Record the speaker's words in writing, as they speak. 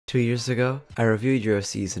2 years ago, I reviewed your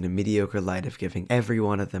OCs in a mediocre light of giving every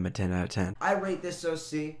one of them a 10 out of 10. I rate this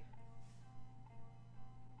OC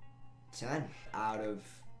 10 out of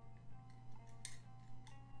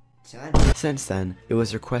 10. Since then, it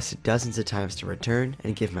was requested dozens of times to return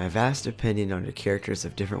and give my vast opinion on your characters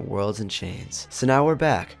of different worlds and chains. So now we're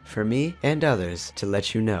back, for me and others, to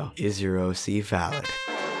let you know, is your OC valid?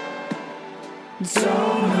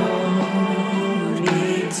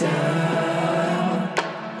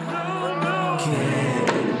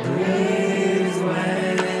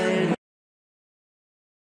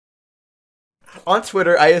 On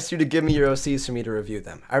Twitter, I asked you to give me your OCs for me to review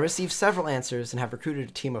them. I received several answers and have recruited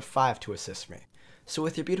a team of 5 to assist me. So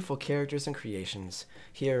with your beautiful characters and creations,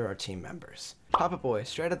 here are our team members. Poppa Boi,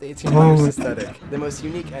 straight out the 1800s aesthetic, the most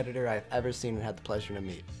unique editor I've ever seen and had the pleasure to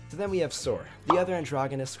meet. So then we have YaiSor, the other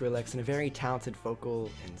androgynous Skrillex and a very talented vocal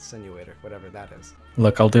insinuator, whatever that is.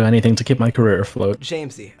 Look, I'll do anything to keep my career afloat.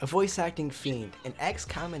 Jamesy, a voice acting fiend, an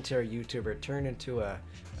ex-commentary YouTuber turned into a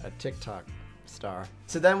TikTok star.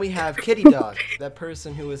 So then we have Kittydog, that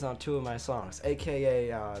person who was on 2 of my songs, aka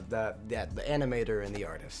the animator and the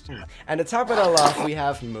artist. And to top it all off, we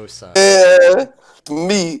have MouSa. Yeah,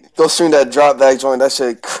 me go stream that drop back joint. That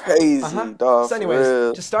shit crazy, dog. So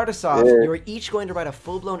anyways, to start us off, you're each going to write a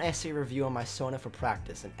full-blown essay review on my Sona for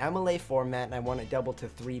practice, an MLA format, and I want it doubled to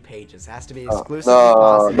 3 pages. It has to be exclusively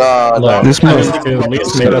positive. No. This must at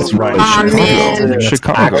least made us right.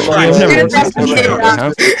 Chicago.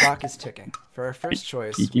 The clock is ticking. For our first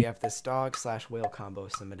choice, we have this dog/whale combo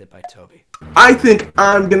submitted by Toby. I think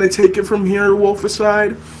I'm gonna take it from here,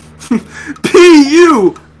 Wolficide.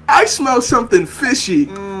 P.U. I smell something fishy.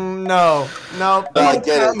 No, I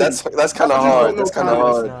get it. That's kind of hard. That's kind of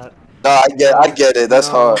hard. No, I get it. That's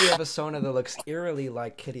hard. We have a Sona that looks eerily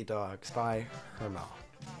like Kittydog by Hermel.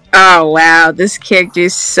 Oh wow, this character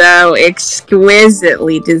is so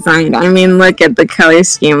exquisitely designed. I mean, look at the color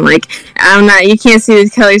scheme. Like, you can't see the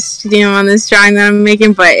color scheme on this drawing that I'm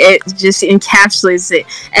making, but it just encapsulates it.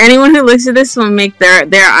 Anyone who looks at this will make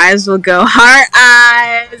their eyes will go heart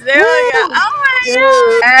eyes. They're like, oh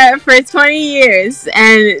my god, for 20 years,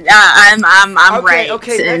 and I'm right,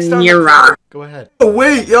 and you're wrong. Go ahead. Oh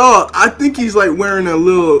wait, y'all, I think he's like wearing a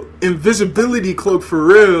little invisibility cloak for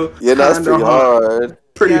real. Yeah, that's pretty hard.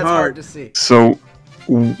 Pretty hard to see. So,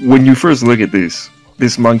 when you first look at this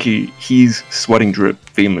monkey, he's sweating drip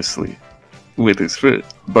famously with his fit.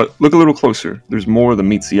 But look a little closer. There's more than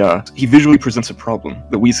meets the eye. He visually presents a problem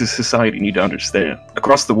that we as a society need to understand.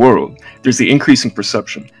 Across the world, there's the increasing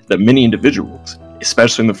perception that many individuals,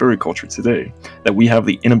 especially in the furry culture today, that we have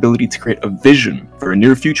the inability to create a vision for a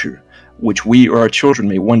near future which we or our children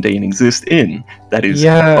may one day exist in, that is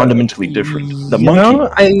fundamentally different. The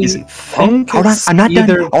monkey is... Hold on, I'm not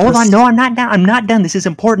done. Hold on, no, I'm not done. I'm not done. This is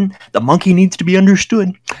important. The monkey needs to be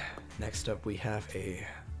understood. Next up, we have a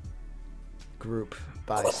group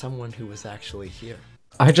by someone who was actually here.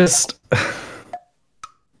 I just...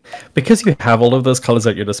 Because you have all of those colors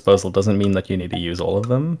at your disposal doesn't mean that you need to use all of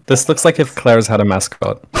them. This looks like if Claire's had a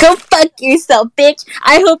mascot. Go fuck yourself, bitch!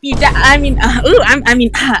 I hope you die.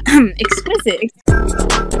 Exquisite.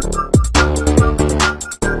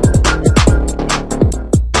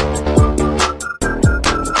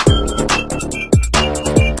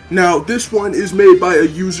 Now, this one is made by a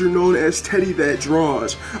user known as Teddy That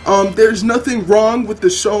Draws. There's nothing wrong with the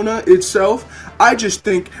Sona itself. I just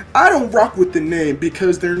think I don't rock with the name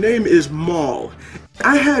because their name is Mall.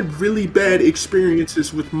 I had really bad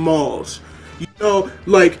experiences with malls. You know,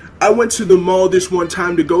 like, I went to the mall this one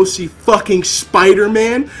time to go see fucking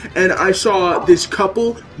Spider-Man, and I saw this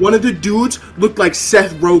couple. One of the dudes looked like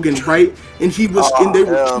Seth Rogen, right? And he was, and they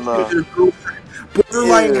were their girlfriend.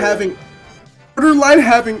 Borderline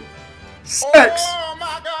having sex. Oh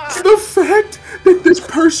my God. The fact that this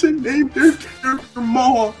person named their character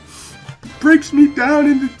Mall breaks me down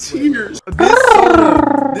into tears.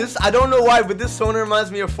 This I don't know why, but this Sona reminds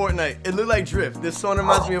me of Fortnite. It looked like Drift. This Sona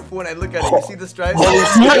reminds me of Fortnite. Look at it. You see the stripes?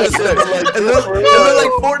 It looked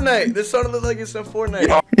like Fortnite. This Sona looked like it's from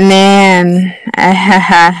Fortnite. Man,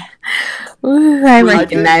 I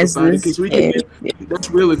recognize this. That's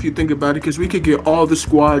real if you think about it, because we could get all the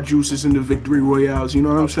squad juices in the victory royales. You know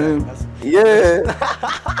what I'm saying? Yeah.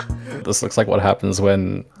 This looks like what happens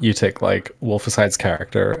when you take like Wolficide's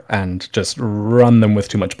character and just run them with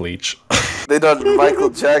too much bleach. They done Michael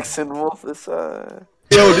Jackson Wolficide.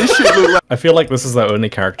 Yo, this shit look like... I feel like this is the only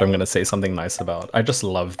character I'm gonna say something nice about. I just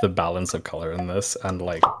love the balance of color in this, and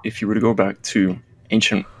like... If you were to go back to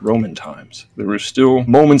ancient Roman times, there were still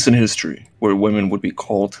moments in history where women would be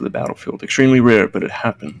called to the battlefield. Extremely rare, but it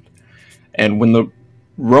happened. And when the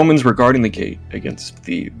Romans were guarding the gate against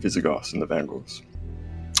the Visigoths and the Vandals,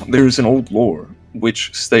 There's an old lore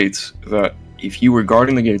which states that if you were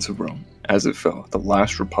guarding the gates of Rome as it fell, the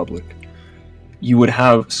last republic, you would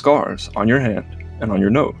have scars on your hand and on your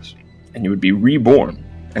nose, and you would be reborn,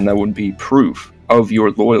 and that would be proof of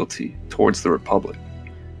your loyalty towards the republic.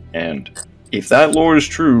 And if that lore is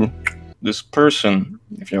true, this person,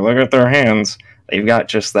 if you look at their hands, they've got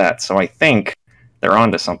just that. So I think they're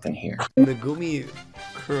onto something here. Megumi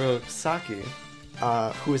Kurosaki,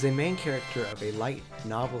 who is a main character of a light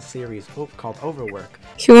novel series called Overwork.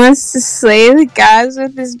 He wants to slay the gods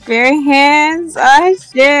with his bare hands? Oh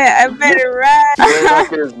shit, I better run!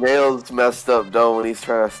 Like his nails messed up though when he's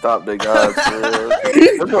trying to stop the gods.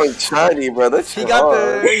 They're going shiny, bro. That's He got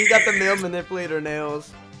the nail manipulator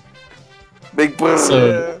nails. Big bro.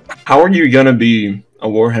 So, how are you gonna be a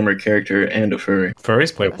Warhammer character and a furry?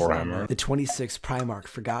 Furries play Warhammer. The 26th Primarch,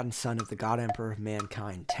 forgotten son of the God Emperor of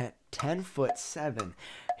mankind, 10'7",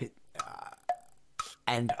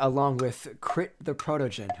 and along with Crit the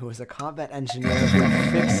Protogen, who is a combat engineer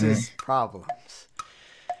who fixes problems.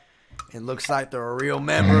 It looks like they're a real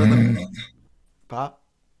member of the... Pop?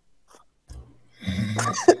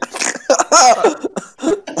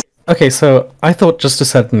 Okay, so I thought just to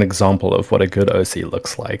set an example of what a good OC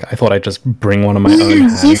looks like, I thought I'd just bring one of my own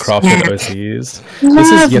handcrafted OCs. This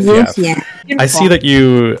is Yif Yaf. I see that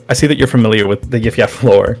you're familiar with the Yif Yaf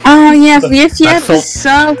lore. Oh yeah, Yif Yaf is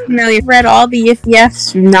so familiar. I've read all the Yif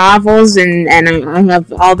Yaf's novels and I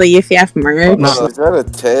have all the Yif Yaf merch. No, is that a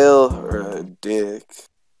tail or a dick?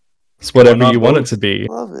 It's whatever you want it to be.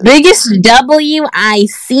 Biggest W I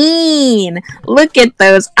seen. Look at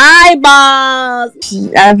those eyeballs.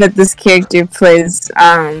 I bet this character plays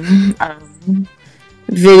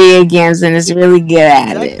video games and is really good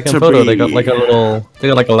at it. Photo, they got like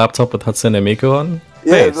a laptop with Hatsune Miku on.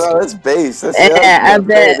 Yeah, no, that's base. That's I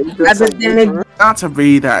bet Not to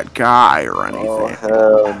be that guy or anything. Oh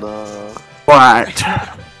hell no.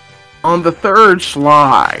 But on the third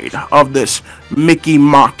slide of this Mickey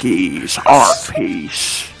Mockey's art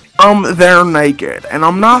piece, they're naked, and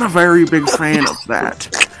I'm not a very big fan of that.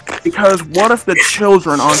 Because what if the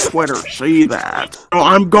children on Twitter see that? So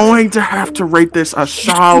I'm going to have to rate this a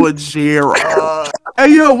solid 0.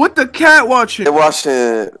 Hey yo, what the cat watching? They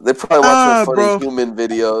probably watching funny human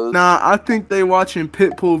videos. Nah, I think they watching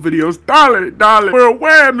Pitbull videos. Darling, we're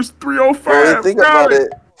aware, Mr. 305. Bro, think about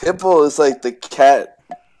it. Pitbull is like the cat.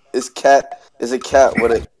 Is a cat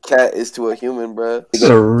what a cat is to a human, bro. It's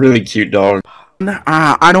a really cute dog.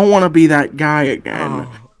 I don't want to be that guy again.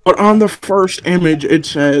 But on the first image, it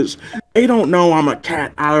says, they don't know I'm a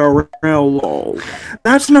cat IRL, lol.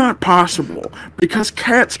 That's not possible, because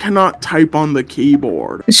cats cannot type on the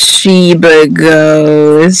keyboard. Shiba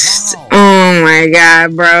Ghost. Oh my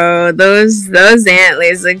god, bro. Those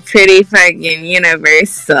antlers look pretty fucking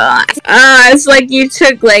universal. It's like you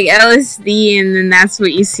took like LSD and then that's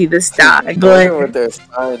what you see this dog. I wonder what their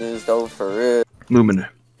sign is, though, for real. Lumina.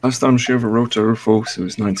 Last time she ever wrote to her folks, it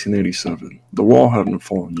was 1987. The wall hadn't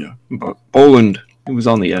fallen yet, but Poland, it was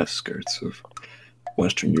on the outskirts of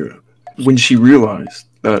Western Europe. When she realized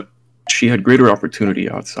that she had greater opportunity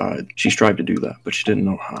outside, she strived to do that, but she didn't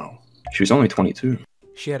know how. She was only 22.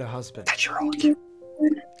 She had a husband. That's your old.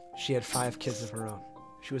 She had 5 kids of her own.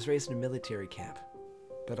 She was raised in a military camp,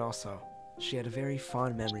 but also, she had a very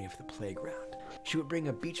fond memory of the playground. She would bring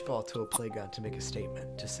a beach ball to a playground to make a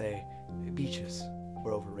statement, to say, beaches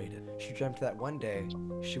were overrated. She dreamt that one day,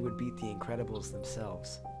 she would beat the Incredibles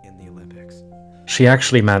themselves in the Olympics. She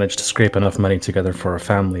actually managed to scrape enough money together for a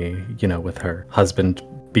family, you know, with her husband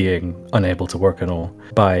being unable to work and all,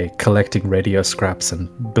 by collecting radio scraps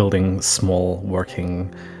and building small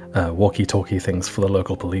working walkie-talkie things for the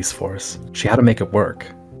local police force. She had to make it work.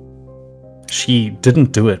 She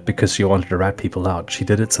didn't do it because she wanted to rat people out. She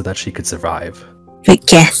did it so that she could survive. But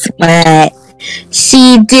guess what?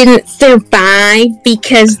 She didn't survive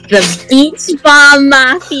because the Beach Ball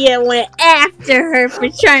Mafia went after her for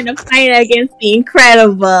trying to fight against the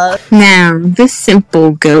Incredibles. Now, this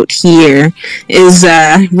simple goat here is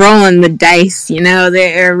rolling the dice, you know.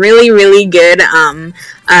 They're a really, really good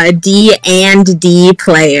D&D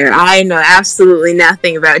player. I know absolutely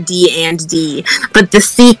nothing about D&D, but the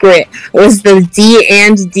secret was the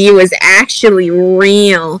D&D was actually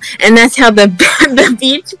real, and that's how the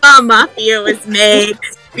Beach Ball Mafia was made,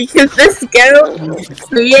 because this goat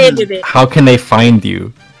created it. How can they find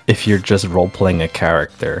you? if you're just role-playing a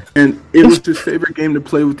character. And it was his favorite game to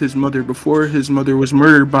play with his mother before his mother was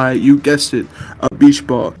murdered by, you guessed it, a beach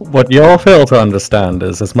ball. What y'all fail to understand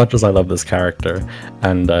is, as much as I love this character,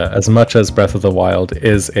 and as much as Breath of the Wild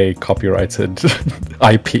is a copyrighted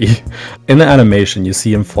IP, in the animation you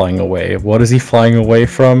see him flying away. What is he flying away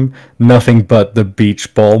from? Nothing but the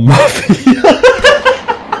beach ball mafia.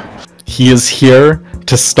 He is here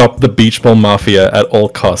to stop the beach ball mafia at all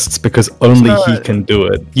costs because only he can do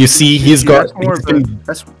it. You see, he's got.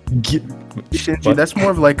 That's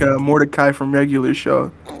more of like a Mordecai from regular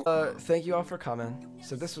show. Thank you all for coming.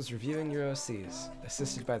 So this was Reviewing Your OCs,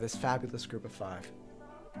 assisted by this fabulous group of 5.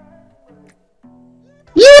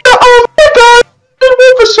 Yeah, oh my god!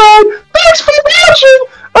 Wolficide! Thanks for watching!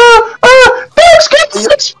 Thanks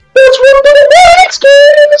guys!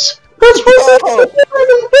 That's what the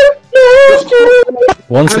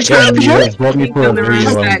Once again, you have brought me for a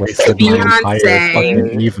video and wasted my entire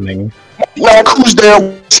fucking evening. Like, who's there?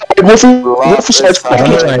 Wolficide's